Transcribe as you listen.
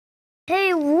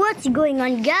Hey, what's going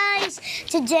on, guys?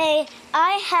 Today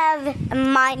I have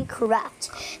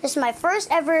Minecraft. This is my first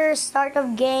ever start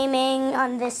of gaming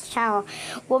on this channel.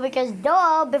 Well, because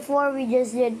before we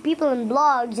just did people and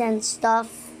blogs and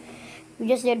stuff. We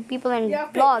just did people and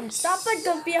blogs. Dapat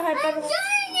kampiyahan pa naman.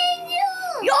 Joining you!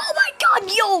 Yo, oh my god,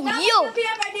 yo!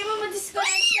 Kampiyahan pa, di mo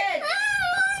ma-disconnected.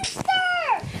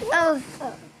 Oh,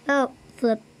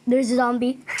 flip. There's a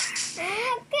zombie.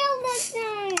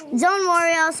 Don't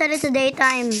worry, I'll set it to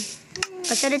daytime.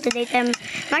 I'm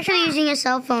actually using a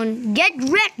cell phone. Get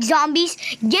wrecked, zombies!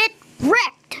 Get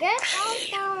wrecked!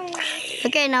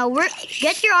 Okay, now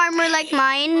get your armor like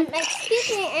mine.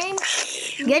 Excuse me,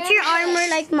 Get your armor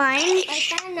like mine. I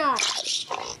cannot.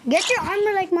 Get your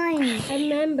armor like mine. I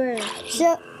remember.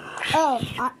 So,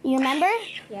 you remember?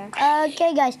 Yeah.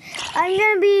 Okay, guys. I'm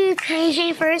gonna be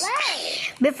changing first.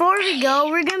 Before we go,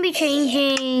 we're gonna be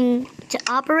changing to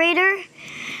operator.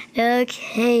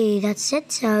 Okay, that's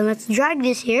it. So let's drag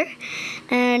this here,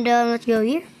 and let's go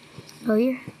here. Go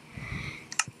here.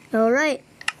 All right.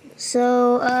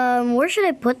 So where should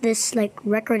I put this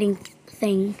recording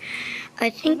thing? I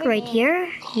think right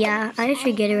here. Yeah, I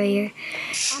should get it right here.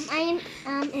 I'm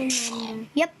in London.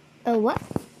 Yep. Oh, what?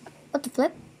 What the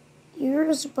flip?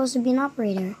 You're supposed to be an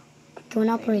operator. Go an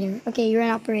operator. Okay, you're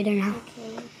an operator now.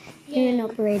 Okay. You're an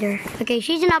operator. Okay,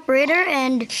 she's an operator,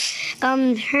 and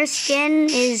her skin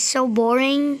is so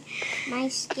boring. My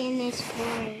skin is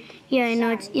boring. Yeah, I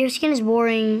know. Your skin is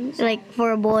boring.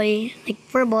 For a boy.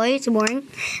 For a boy, it's boring.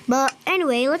 But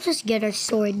anyway, let's just get our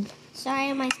sword.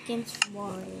 Sorry, my skin's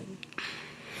boring.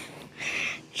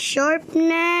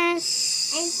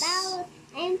 Sharpness.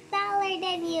 I'm taller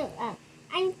than you.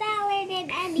 I'm taller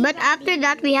than everybody. But after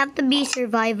that, we have to be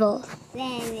survival.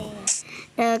 Really?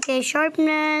 Okay,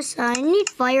 sharpness. I need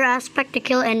fire aspect to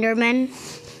kill Enderman.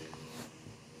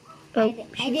 Oh,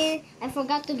 I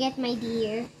forgot to get my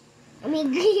deer.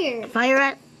 Deer.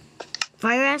 fire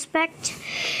aspect.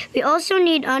 We also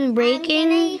need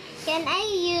unbreaking. Can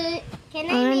I make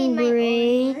my own?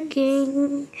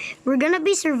 Unbreaking. We're gonna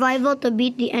be survival to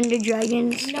beat the Ender Dragon.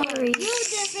 No, Sorry. you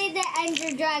defeat the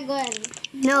Ender Dragon.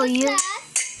 No, What's you. that?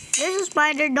 There's a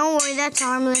spider. Don't worry, that's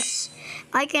harmless.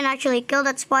 I can actually kill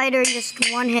that spider in just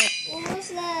one hit.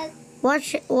 What's that?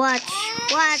 Watch.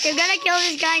 You're gonna kill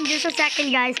this guy in just a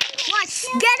second, guys. Watch.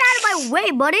 Get out of my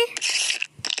way, buddy.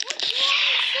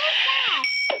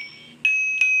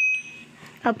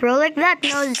 A pro like that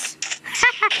knows.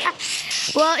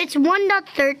 Well, it's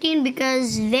 1.13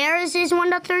 because theirs is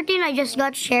 1.13. I just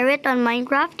got share it on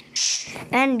Minecraft.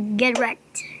 And get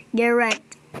wrecked. Get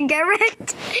wrecked. I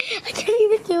can't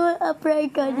even do a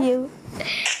prank on you.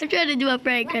 I'm trying to do a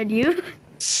prank on you.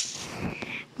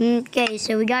 Okay,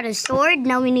 so we got a sword.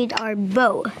 Now we need our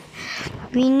bow.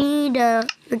 We need a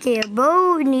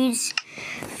bow needs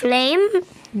flame.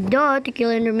 To kill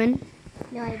Enderman.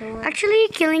 No, I don't want. Actually,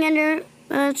 killing Ender,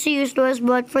 it's useless,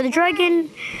 but for the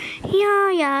dragon,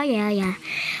 yeah.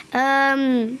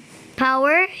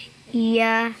 Power,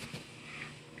 yeah.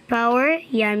 Power,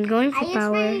 yeah, I'm going for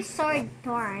power. I use my sword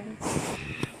thorns.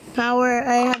 Power,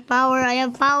 I have power. I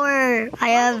have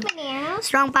Banana?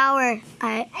 strong power.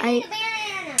 I need a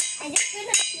banana. I just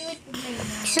gonna shoot the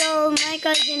banana. So my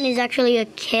cousin is actually a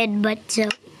kid, but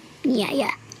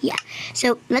yeah.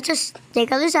 So let's just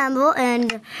take out the sample,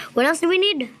 and what else do we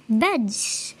need?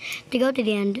 Beds to go to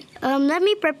the end. Let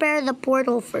me prepare the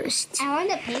portal first. I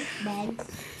want a pink bed.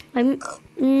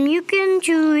 You can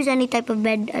choose any type of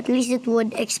bed. At least it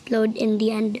would explode in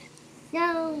the end.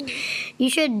 No. You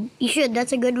should.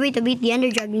 That's a good way to beat the Ender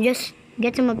Dragon. Just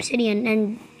get some obsidian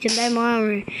and some diamond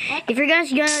armor. If you're gonna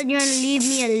leave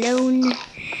me alone,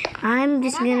 I'm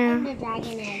just gonna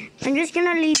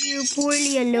leave you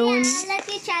poorly alone. Yeah, let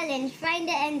me challenge. Find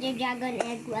the Ender Dragon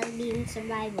egg while being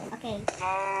survival. Okay.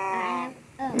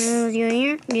 Let's go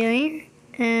here,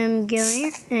 and go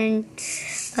here.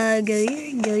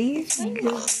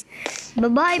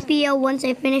 Bye-bye, Pia, once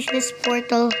I finish this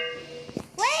portal.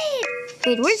 Wait,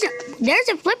 there's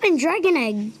a flipping dragon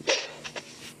egg.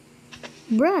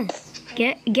 Bruh,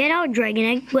 get out, dragon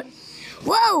egg. What?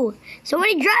 Whoa, so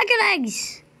many dragon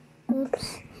eggs.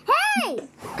 Oops. Hey!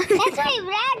 That's my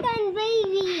dragon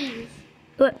baby!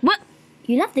 What?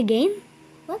 You left the game?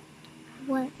 What?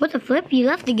 What the flip? You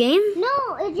left the game?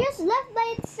 No, it just left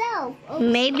by itself. Oops.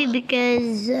 Maybe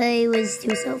because I was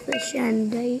too selfish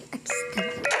and I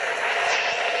accidentally.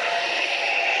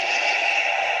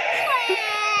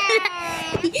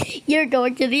 You're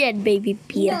going to the end, baby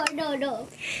Pia. No.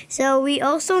 So we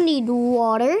also need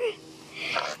water.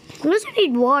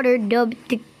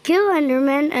 to kill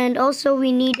Enderman, and also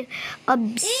we need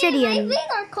obsidian. My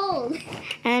feet are cold.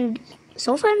 And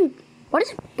sulfur What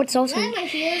is what's also Where are my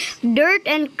shoes? dirt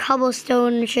and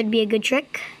cobblestone should be a good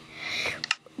trick.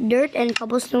 Dirt and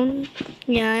cobblestone.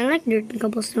 Yeah, I like dirt and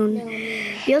cobblestone. No, no.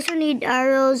 We also need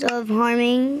arrows of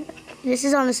harming. This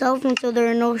is on the cell phone, so there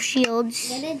are no shields.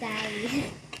 Gonna die.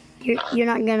 You're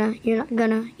not gonna.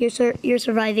 You're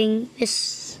surviving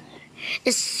this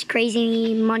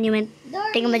crazy monument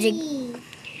thingamajig.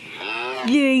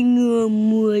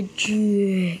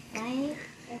 Thingamajig. Why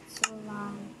it's so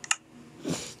long?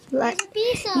 Like, There's a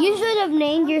piece of. you should have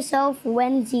named yourself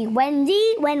Wendy.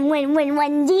 Wendy?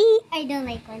 Wendy? I don't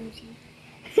like Wendy.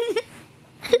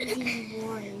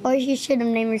 Boring. Or you should have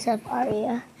named yourself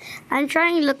Aria. I'm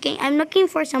looking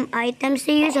for some items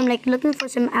to use. I'm like looking for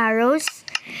some arrows.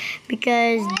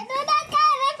 Because I do not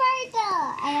kind of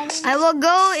portal. I will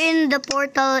go in the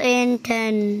portal in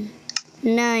 10,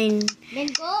 9, Then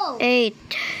go. 8,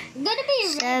 I'm gonna be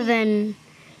ready. 7,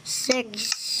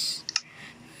 6,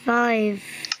 5,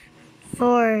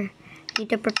 4. Need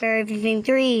to prepare everything.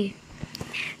 3,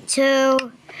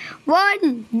 2,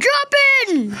 1. Drop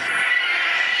in!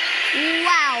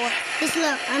 Wow. Just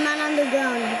look. I'm not on the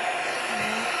ground.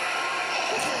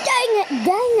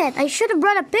 Dang it. I should have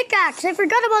brought a pickaxe. I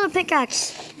forgot about a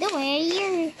pickaxe. Don't worry,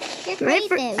 you're Right?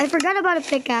 creative. I forgot about a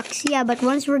pickaxe. Yeah, but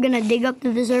once we're gonna dig up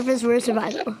to the surface, we're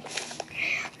survival.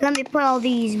 Let me put all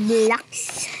these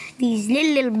blocks, these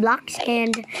little blocks,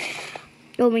 and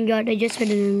oh my god, I just heard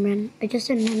an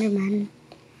Enderman.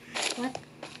 What?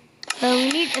 We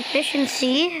need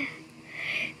efficiency.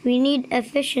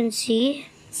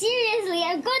 Seriously,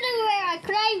 I'm gonna wear a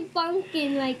crying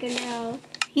pumpkin like now.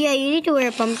 Yeah, you need to wear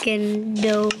a pumpkin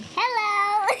though,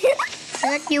 Hello. so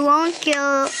that you won't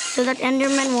so that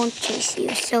Enderman won't chase you.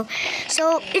 So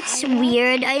it's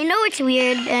weird. I know it's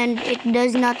weird, and it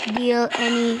does not deal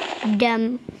any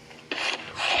damn.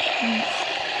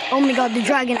 Oh my god, the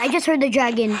dragon. I just heard the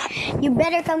dragon. You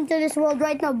better come to this world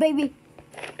right now, baby.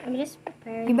 I'm just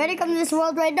preparing. You better come to this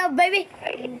world right now, baby.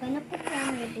 I'm gonna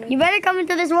prepare my drink. You better come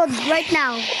into this world right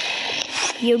now.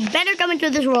 You better come into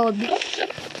this world.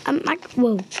 I'm like,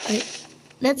 whoa.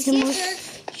 That's the most.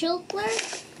 Shulkler?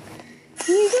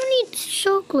 You don't need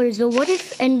shulkers though. What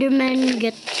if Enderman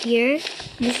get here?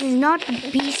 This is not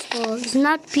peaceful. It's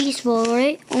not peaceful,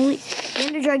 right? Only the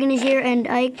Ender Dragon is here, and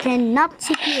I cannot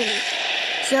see clearly.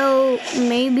 So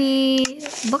maybe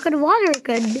bucket of water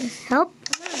could help.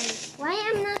 Come on. Why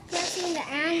I'm not pressing the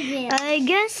anvil? I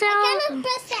guess I cannot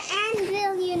press the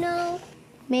anvil, you know.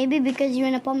 maybe because you're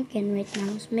in a pumpkin right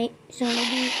now. So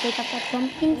maybe take up that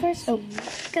pumpkin first. Oh,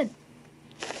 good.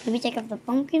 Maybe take up the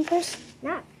pumpkin first.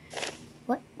 No.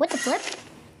 What the flip?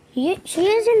 She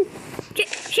isn't.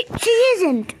 She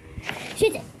isn't.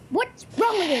 What's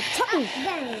wrong with your tongue?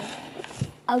 Dang.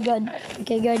 Oh, good.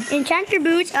 Okay, good. Enchant your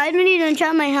boots. I don't need to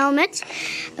enchant my helmet.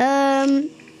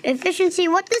 Efficiency.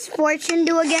 What does fortune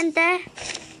do again, Te?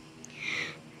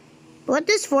 What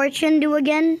does fortune do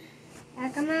again?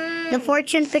 Come on. The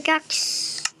fortune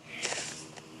pickaxe.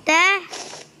 Te?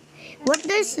 What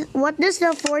does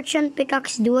the fortune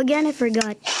pickaxe do again? I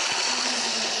forgot.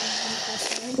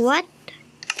 What?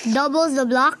 Doubles the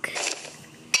block?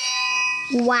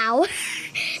 Wow.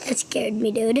 That scared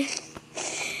me, dude.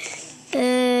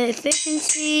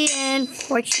 Efficiency and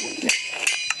fortune.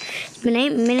 It's been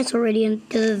 8 minutes already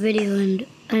into the video, and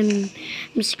I'm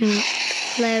just gonna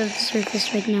fly out of the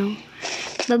surface right now.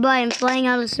 Bye-bye, I'm flying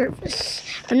out of the surface.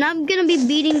 I'm not gonna be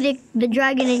beating the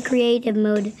dragon in creative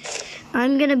mode.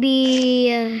 I'm gonna be,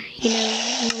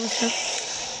 normal stuff.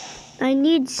 I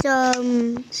need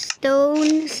some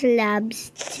stone slabs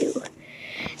too.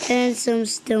 And some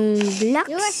stone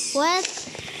blocks. What?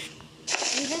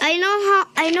 I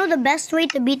know the best way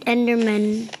to beat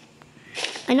Enderman.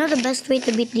 I know the best way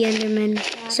to beat the Enderman.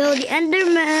 So the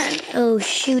Enderman, oh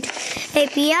shoot. Hey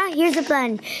Pia, here's the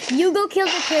plan. You go kill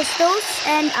the crystals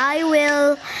and I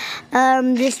will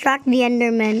distract the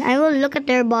Enderman. I will look at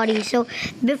their body. So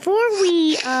before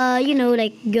we go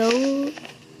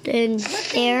and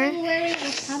stare. I'm wearing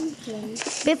a pumpkin.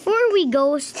 Before we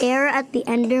go stare at the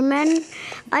Enderman,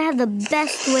 I have the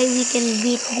best way we can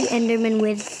beat the Enderman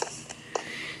with.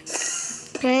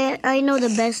 Okay, I know the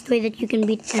best way that you can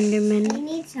beat Enderman. I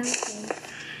need something.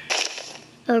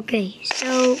 Okay,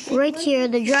 so right here,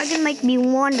 the dragon might be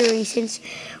wandering since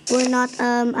we're not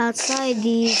outside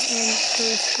these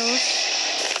crystals.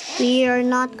 We are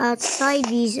not outside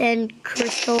these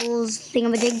crystals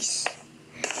thingamajigs.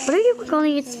 What are you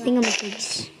calling it,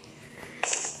 thingamajigs?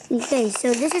 Okay,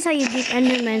 so this is how you beat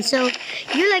Enderman. So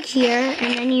you're like here,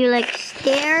 and then you like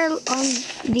stare on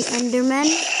the Enderman.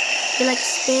 You like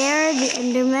stare the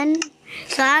Enderman.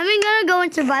 So I'm gonna go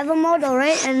in survival mode,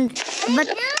 alright? But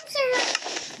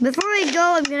before I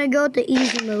go, I'm gonna go to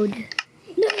easy mode.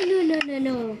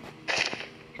 No.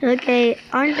 Okay,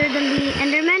 aren't there gonna be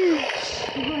Endermen?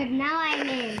 Good, now I'm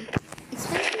in. It's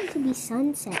going to be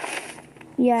sunset.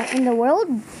 Yeah, in the world?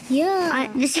 Yeah.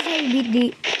 This is how you beat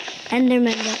the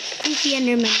Enderman, the creepy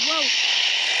Enderman.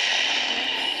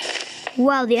 Whoa!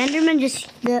 Wow, the Enderman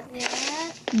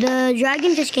the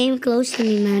dragon just came close to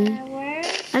me, man. Where?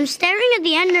 I'm staring at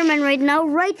the Enderman right now,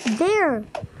 right there.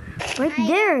 Right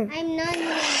there. I'm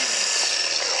nowhere.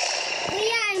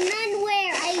 Yeah, I'm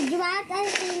nowhere. I dragged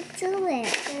everything to it.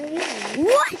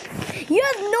 What? You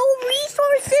have no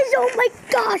resources? Oh my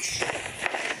gosh!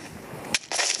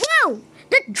 Wow!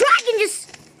 The dragon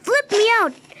just flipped me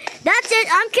out. That's it.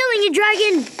 I'm killing you,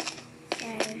 dragon.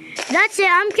 That's it.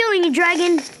 I'm killing you,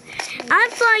 dragon.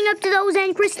 I'm flying up to those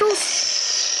end crystals.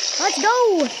 Let's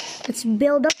go. Let's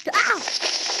build up the... Ow!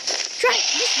 This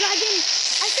dragon.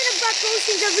 I should have got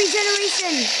potions of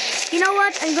regeneration. You know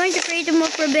what? I'm going to create a mode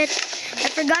for a bit. I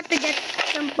forgot to get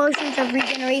some potions of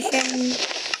regeneration.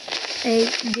 Hey,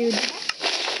 dude.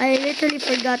 I literally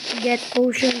forgot to get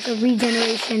potions of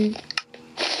regeneration.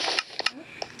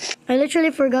 I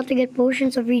literally forgot to get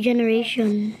potions of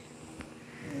regeneration.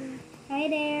 Hi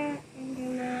there,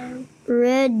 Enderman.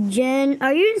 Regen.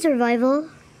 Are you in survival?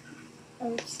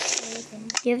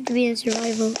 Oops. You have to be in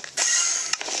survival.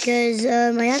 Because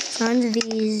I have tons of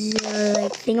these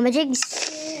like thingamajigs.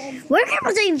 Where can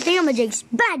I say thingamajigs?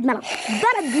 Bad metal.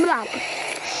 Bad metal.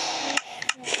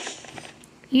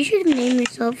 You should have named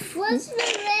yourself. What's the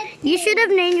red? You should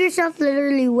have named yourself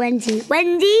literally Wendy.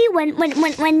 Wendy.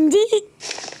 Wendy.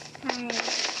 Hi.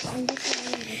 I'm just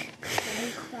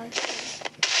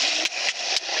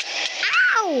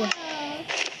Ow!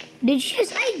 Did she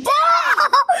just...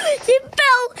 She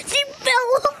fell! She fell!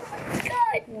 Oh my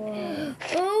god!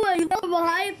 Oh, you fell from a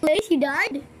high place. You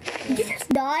died? Did you just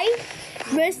die?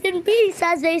 Rest in peace,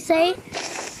 as they say.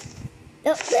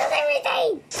 Oh, kill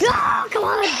everything! Oh, come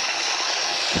on!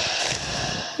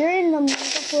 You're in the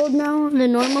Minecraft world now, the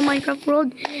normal Minecraft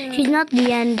world. Yeah. She's not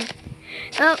the end.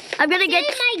 Oh, I'm gonna get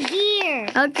my gear.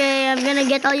 Okay, I'm gonna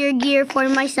get all your gear for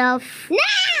myself. No!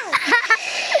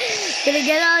 Gonna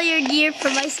get all your gear for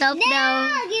myself now.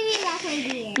 No, give me back my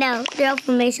gear. No, they're all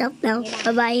for myself now.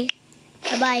 Bye-bye.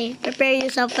 Bye-bye. Prepare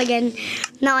yourself again.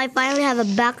 Now I finally have a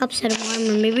backup set of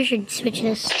armor. Maybe we should switch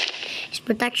this. It's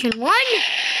protection 1.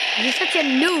 You're such a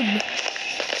noob.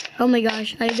 Oh my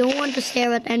gosh, I don't want to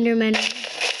stare at Enderman.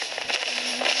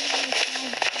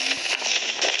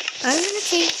 I'm gonna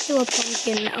change to a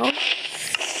pumpkin now.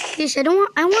 Yes, I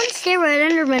want to stare at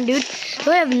Enderman, dude.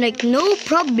 I have like no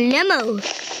problemo.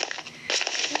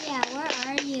 Yeah, where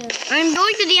are you? I'm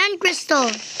going to the end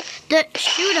crystal.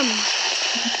 Shoot him.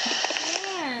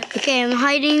 Where? Okay, I'm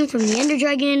hiding from the ender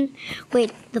dragon.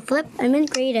 Wait, the flip? I'm in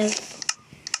creative.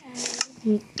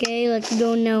 Okay, let's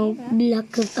go now.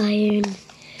 Block of iron.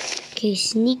 Okay,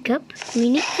 sneak up. We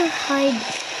need to hide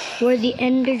where the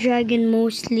ender dragon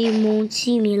mostly won't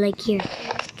see me, like here.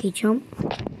 Okay, jump.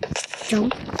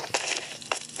 Jump.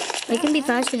 I can be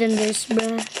faster than this,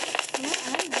 bruh.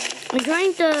 I'm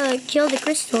trying to kill the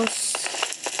crystals.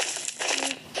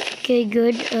 Okay,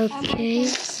 good. Okay.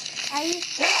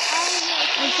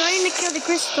 I'm trying to kill the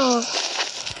crystal.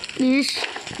 This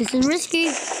is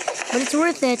risky, but it's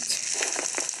worth it.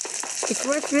 It's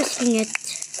worth risking it.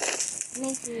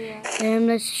 And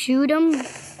let's shoot him.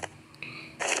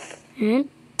 And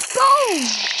boom!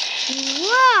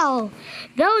 Wow!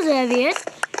 That was a heavy hit.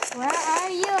 Where are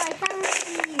you? I can't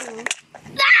see you.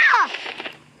 Ah!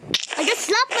 I got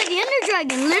slapped by the ender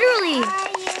dragon, literally. Where are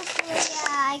you, Kuya?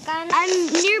 I can't. I'm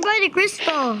nearby the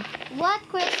crystal. What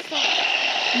crystal?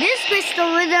 This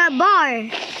crystal with a bar.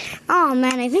 Oh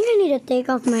man, I think I need to take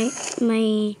off my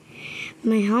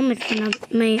helmet for now,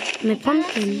 my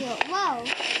pumpkin. Whoa!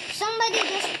 Somebody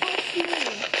just pushed me.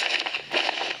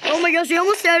 Oh my gosh, I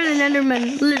almost started an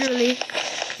Enderman, literally.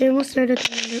 I almost started an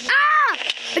Enderman. Ah!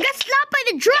 I got slapped by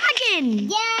the dragon!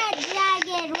 Yeah,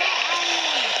 dragon, where are you?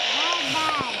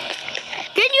 Bad.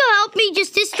 Can you help me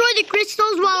just destroy the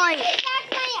crystals while Give back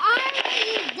my armor,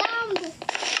 you dumb.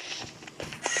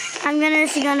 I'm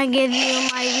gonna give you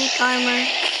my weak armor.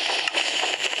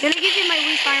 Gonna give you my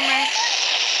weak armor.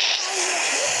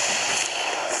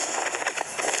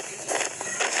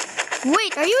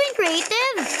 Wait, are you in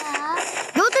creative? Yeah.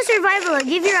 Go to survival and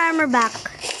give your armor back. Give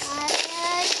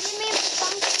me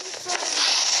pumpkin first.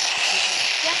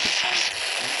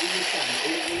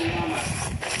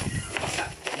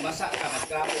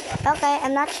 Okay,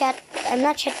 I'm not yet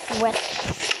wet.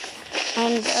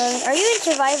 And are you in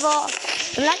survival?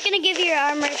 I'm not gonna give you your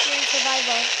armor if you're in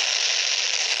survival.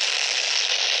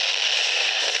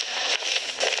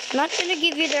 I'm not gonna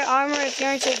give you their armor if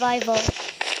you're in survival.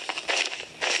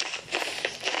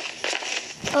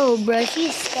 Oh, bro,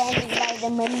 she's standing by the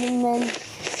man.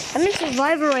 I'm in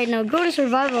survival right now. Go to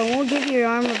survival. I won't give you your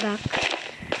armor back.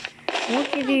 I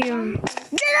won't give you your...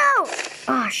 Get out!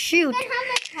 Oh, shoot. I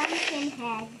have a pumpkin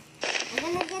head.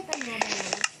 I'm gonna get another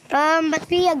one. But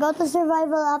Pia, go to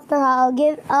survival after.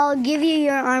 I'll give you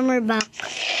your armor back.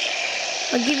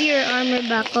 I'll give you your armor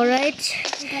back, alright?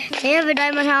 I have a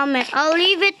diamond helmet. I'll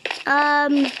leave it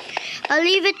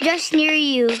just near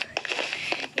you.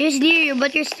 Just near you,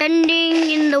 but you're standing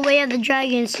in the way of the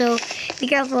dragon, so be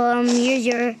careful. Here's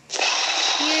your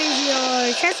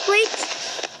chest plate.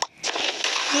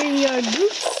 Here's your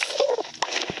boots.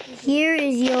 Here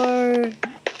is your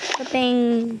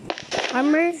flipping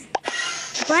armor.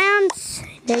 Plants.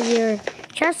 There's your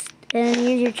chest, and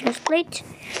here's your chest plate.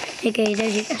 Okay,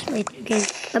 there's your chest plate. Okay,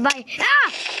 bye-bye.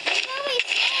 Ah!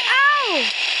 Ow!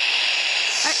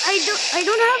 I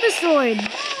don't have a sword.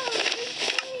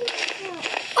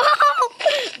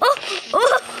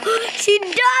 Oh, she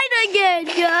died again,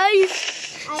 guys.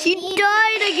 She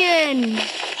died again.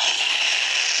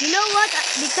 You know what?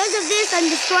 Because of this, I'm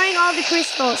destroying all the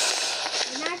crystals.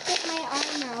 Do not take my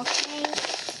armor, okay?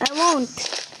 I won't.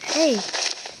 Hey,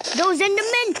 those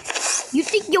Endermen, you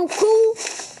think you're cool?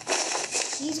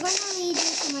 He's gonna lead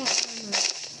you to my armor.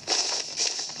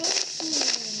 Thank you.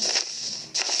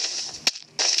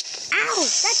 Ow,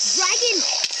 that dragon.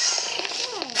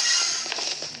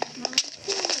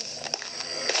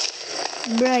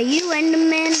 Bruh, you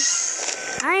Enderman.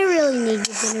 I really need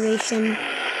your generation.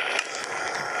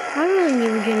 I really need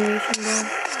your generation, bro.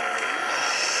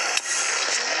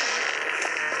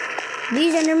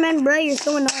 These Endermen, bro, you're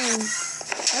so annoying.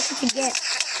 That's what you get.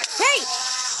 Hey!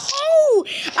 Oh!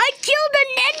 I killed an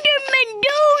Enderman,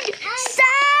 dude!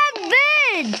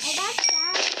 Savage!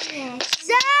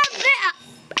 Savage!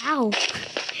 Ow.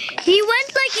 He went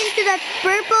like into that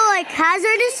purple like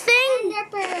hazardous thing. Ender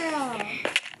pearl.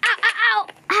 Ow!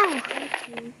 Ow!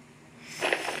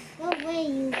 Go away,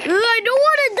 you. I don't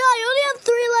want to die. I only have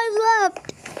 3 lives left.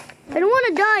 I don't want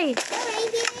to die.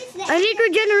 I need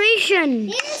regeneration.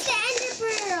 Here's the ender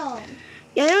pearl.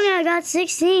 Yeah, I got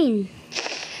 16.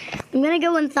 I'm gonna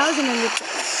go 1,000 on this.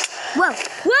 Whoa!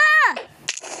 Whoa!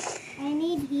 I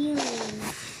need healing.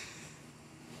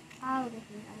 Out of here.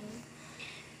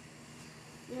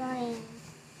 Healing.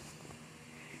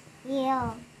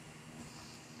 Heal.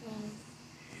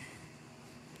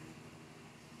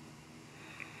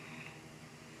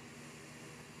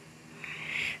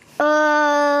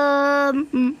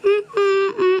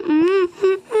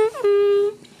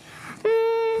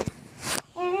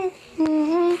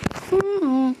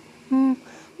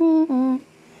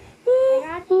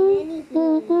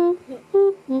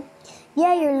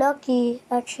 Yeah, you're lucky,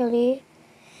 actually.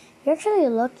 You're actually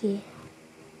lucky.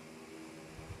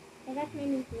 I got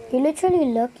many healing. You're literally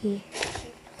lucky.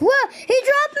 Whoa! He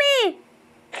dropped me!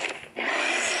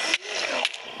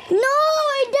 No,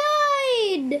 I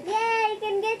died! Yeah, you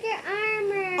can get your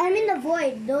armor. I'm in the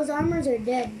void. Those armors are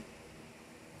dead.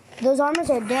 Those armors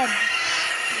are dead.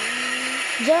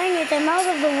 Dang it, I'm out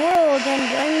of the world and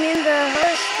I'm in the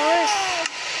horse.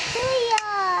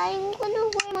 I'm gonna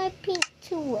wear my pink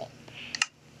tunic.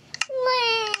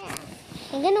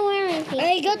 I'm gonna wear my pink.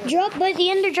 I got dropped by the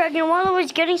Ender Dragon while I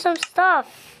was getting some stuff.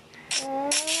 The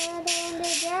Ender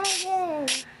Dragon.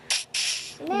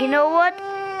 You know what?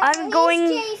 I'm going.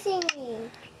 He's chasing me.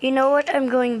 You know what? I'm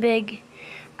going big.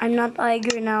 I'm not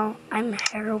Iger now. I'm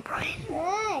Herobrine.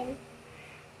 Hey.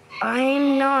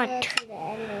 I'm not. Go to the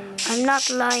Enderman. I'm not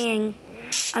lying.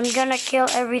 I'm gonna kill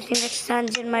everything that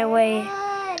stands in my way.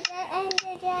 Oh, the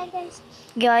Ender Dragon's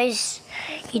Guys,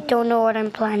 you don't know what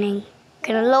I'm planning.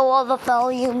 Gonna lower the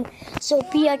volume so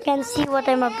Pia can see what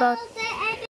I'm about. The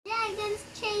Ender Dragon's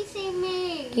chasing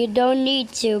me. You don't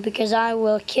need to because I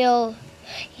will kill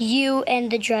you and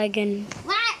the dragon.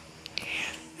 What?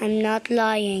 I'm not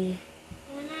lying.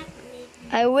 You're not me.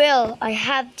 I will. I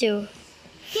have to.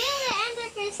 Kill the Ender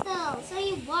Crystal, so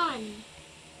you won.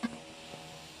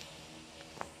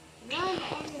 No, the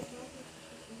Ender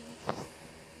Dragon.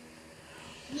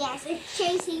 Yes, it's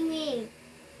chasing me.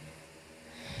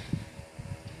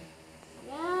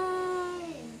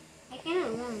 Run. I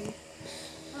cannot run.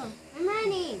 Oh, I'm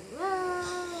running.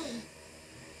 Run.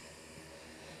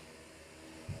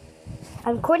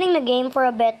 I'm quitting the game for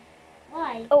a bit.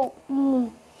 Why? Oh,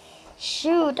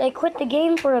 shoot. I quit the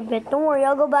game for a bit. Don't worry.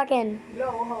 I'll go back in.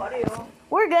 Hello, how are you?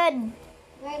 We're good.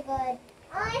 Very good.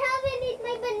 I haven't eaten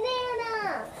my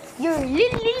banana. Your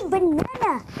little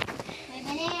banana. My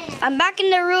banana. I'm back in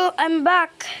the room. I'm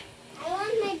back. I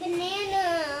want my banana.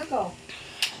 Ikaw,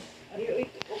 are you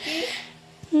okay?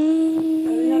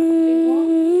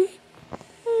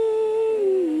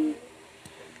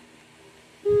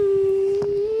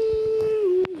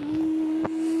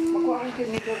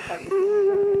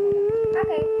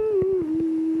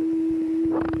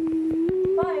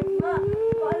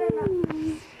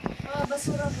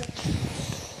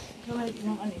 Kamay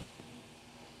ng ano eh.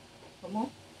 Kamu?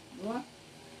 Dua?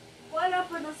 Wala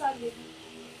pa nasagit.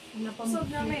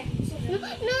 Busog namin.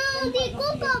 No, di ko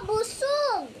pa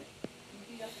busog.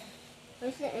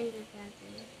 Where's the ender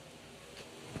dragon?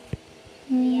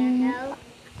 Yeah, help.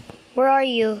 Where are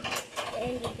you? The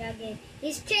ender dragon.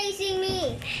 He's chasing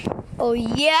me. Oh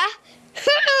yeah?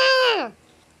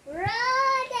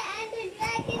 Run! The ender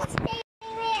dragon's chasing me.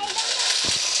 I don't know.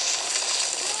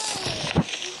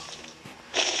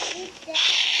 Eat that.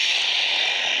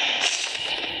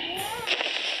 Yeah.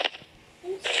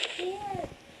 I'm scared.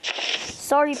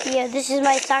 Sorry, Pia. This is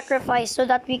my sacrifice so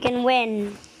that we can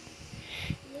win.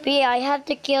 Pia, I have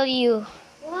to kill you.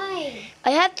 Why?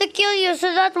 I have to kill you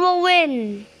so that we'll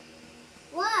win.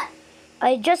 What?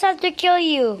 I just have to kill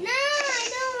you. No, I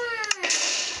don't want.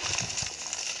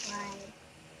 Why?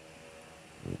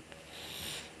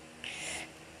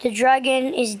 The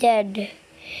dragon is dead.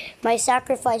 My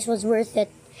sacrifice was worth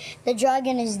it. The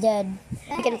dragon is dead.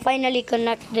 We can finally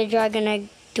connect the dragon egg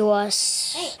to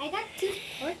us. Hey, I got 2.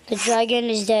 What? The dragon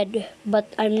is dead,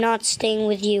 but I'm not staying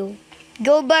with you.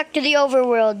 Go back to the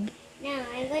overworld. No,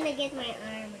 I'm gonna get my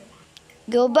armor back.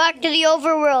 Go back to the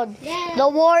overworld. Yeah. The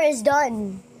war is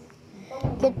done.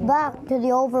 Get back to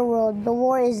the overworld. The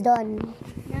war is done.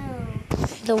 No.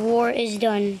 The war is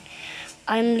done.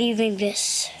 I'm leaving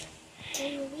this.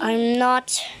 I'm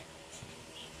not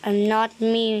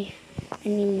me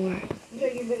anymore. Hindi,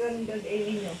 gibigan ng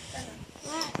alien nyo.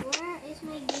 Where is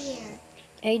my gear?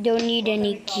 I don't need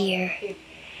any gear. I'm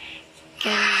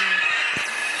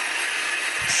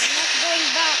not going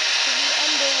back to the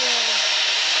underworld.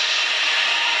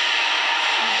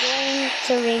 I'm going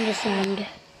to rain the sand.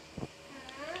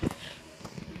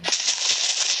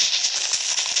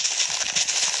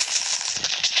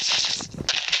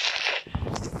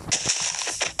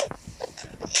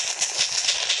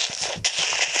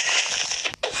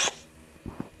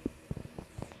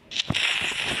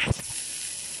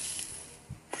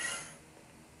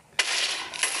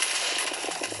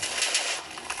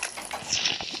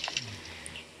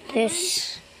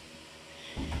 This.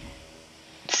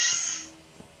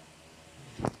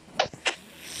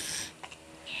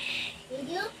 Did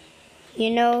you?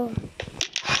 You know.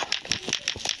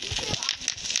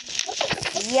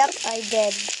 Yep, I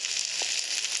did.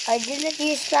 I didn't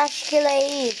use slash kill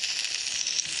AE.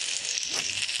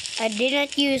 I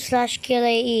didn't use slash kill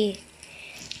AE.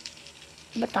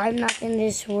 But I'm not in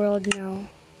this world now.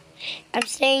 I'm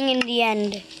staying in the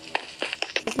end.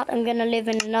 If not, I'm gonna live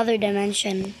in another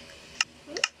dimension.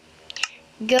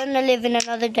 Gonna live in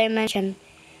another dimension.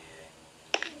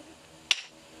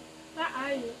 Where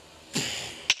are you?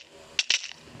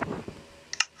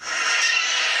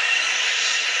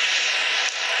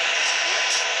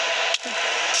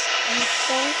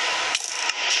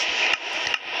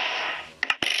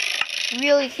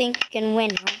 Really think you can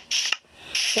win, huh?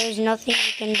 There's nothing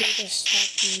you can do to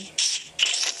stop me.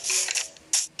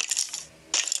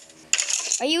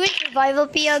 Are you in survival,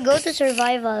 Pia? Go to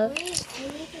survival. Wait, I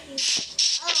need to be.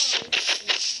 Oh.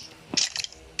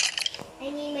 I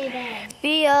need my bed.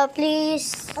 Pia,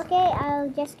 please. Okay, I'll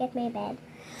just get my bed.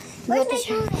 Go Where's to my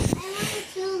sur- tulip? I want a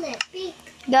tulip. Pink.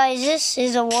 Guys, this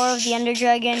is a War of the Ender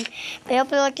Dragon. I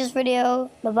hope you like this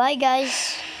video. Bye-bye,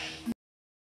 guys.